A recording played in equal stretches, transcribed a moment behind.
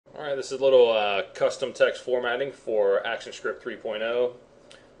Alright, this is a little custom text formatting for ActionScript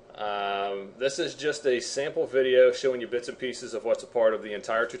 3.0. This is just a sample video showing you bits and pieces of what's a part of the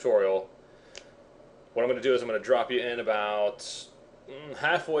entire tutorial. What I'm going to do is I'm going to drop you in about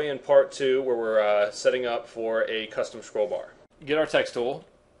halfway in part 2 where we're setting up for a custom scroll bar. Get our text tool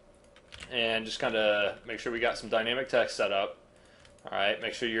and just kind of make sure we got some dynamic text set up. Alright,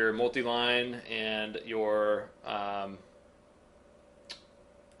 make sure your multi-line and your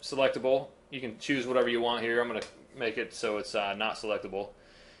selectable. You can choose whatever you want here. I'm going to make it so it's not selectable.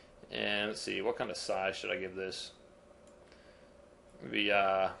 And let's see, what kind of size should I give this? Maybe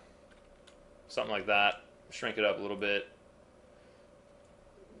something like that. Shrink it up a little bit.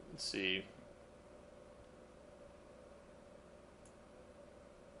 Let's see.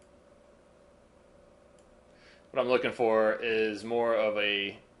 What I'm looking for is more of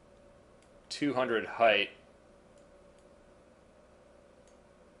a 200 height.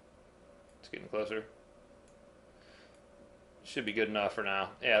 It's getting closer. Should be good enough for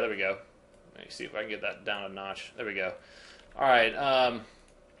now. Yeah, there we go. Let me see if I can get that down a notch. There we go. Alright,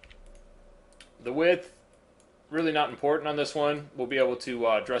 the width, really not important on this one. We'll be able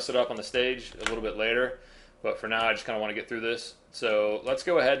to dress it up on the stage a little bit later. But for now, I just kind of want to get through this. So let's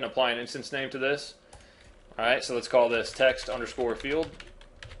go ahead and apply an instance name to this. Alright, so let's call this text underscore field.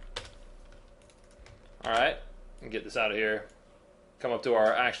 Alright, and get this out of here. Come up to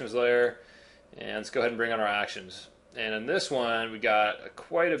our actions layer, and let's go ahead and bring on our actions. And in this one, we got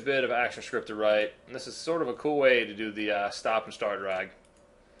quite a bit of ActionScript to write. And this is sort of a cool way to do the stop and start drag.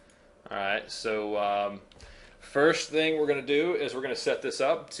 Alright, so first thing we're going to do is we're going to set this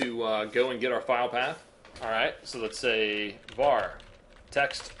up to go and get our file path. Alright, so let's say var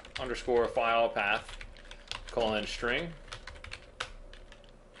text underscore file path :string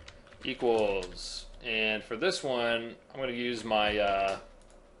equals, and for this one I'm going to use my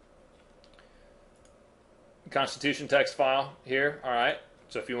Constitution text file here. Alright,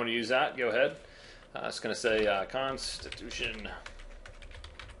 so if you want to use that, go ahead. It's going to say Constitution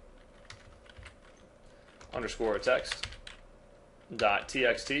underscore text dot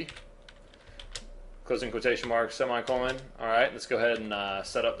txt closing quotation mark semicolon. Alright, let's go ahead and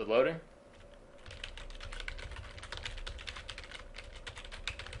set up the loading.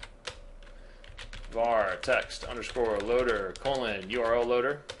 Var text underscore loader : URL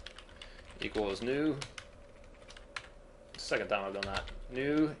loader equals new. Second time I've done that.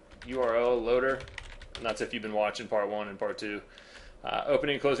 New URL loader, and that's if you've been watching part 1 and part 2.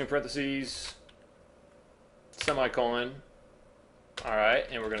 Opening and closing parentheses semicolon. Alright,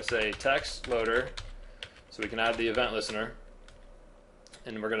 and we're going to say text loader, so we can add the event listener.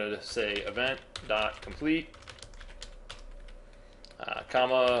 And we're going to say event dot complete,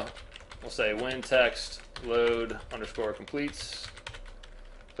 comma, we'll say when text load underscore completes,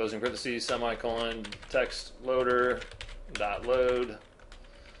 closing parentheses semicolon, text loader dot load.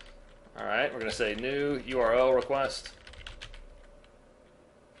 Alright, we're going to say new URL request.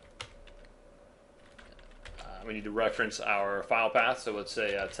 We need to reference our file path, so let's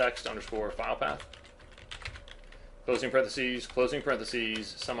say text underscore file path, closing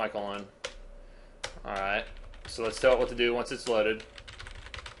parentheses semicolon. Alright, so let's tell it what to do once it's loaded.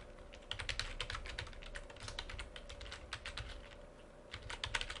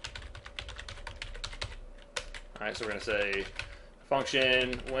 Alright, so we're going to say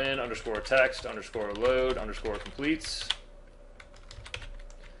function when underscore text underscore load underscore completes.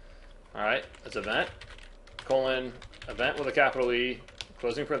 Alright, that's event, event with a capital E,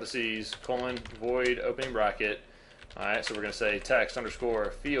 closing parentheses, void opening bracket. Alright, so we're going to say text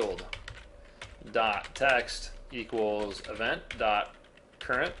underscore field dot text equals event dot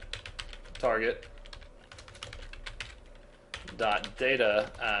current target dot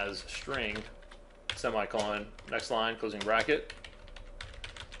data as string semicolon, next line, closing bracket.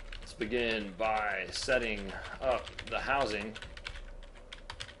 Let's begin by setting up the housing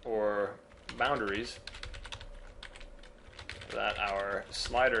or boundaries that our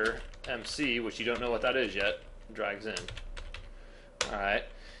slider MC, which you don't know what that is yet, drags in. Alright,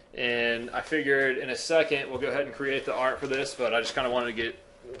 and I figured in a second we'll go ahead and create the art for this, but I just kind of wanted to get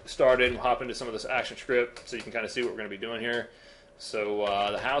started and hop into some of this ActionScript so you can kind of see what we're going to be doing here. So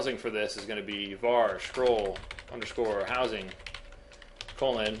the housing for this is going to be var scroll underscore housing :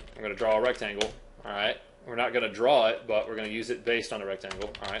 we're going to draw a rectangle. Alright, we're not going to draw it, but we're going to use it based on a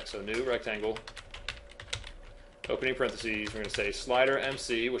rectangle. Alright, so new rectangle, opening parentheses, we're going to say slider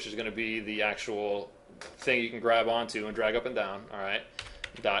MC, which is going to be the actual thing you can grab onto and drag up and down. Alright,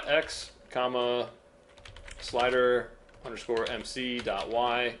 dot x, comma, slider underscore MC dot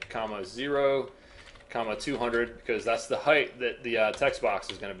y, comma 0, comma 200, because that's the height that the text box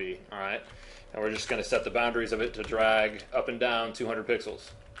is going to be. All right, and we're just going to set the boundaries of it to drag up and down 200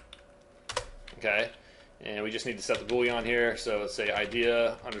 pixels. Okay, and we just need to set the boolean here. So let's say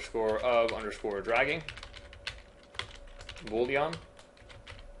idea underscore of underscore dragging boolean.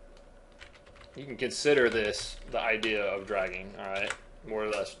 You can consider this the idea of dragging. All right, more or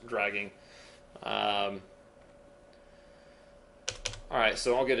less dragging. All right,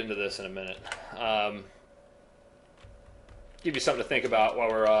 so I'll get into this in a minute. Give you something to think about while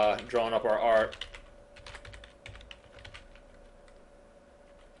we're drawing up our art.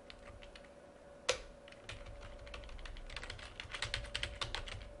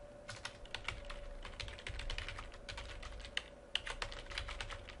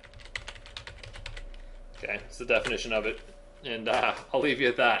 Okay, it's the definition of it, and I'll leave you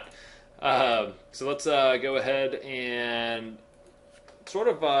at that. So let's go ahead and sort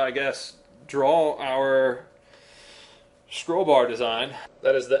of, I guess, draw our scroll bar design.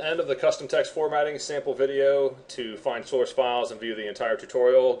 That is the end of the custom text formatting sample video. To find source files and view the entire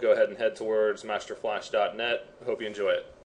tutorial, go ahead and head towards masterflash.net. Hope you enjoy it.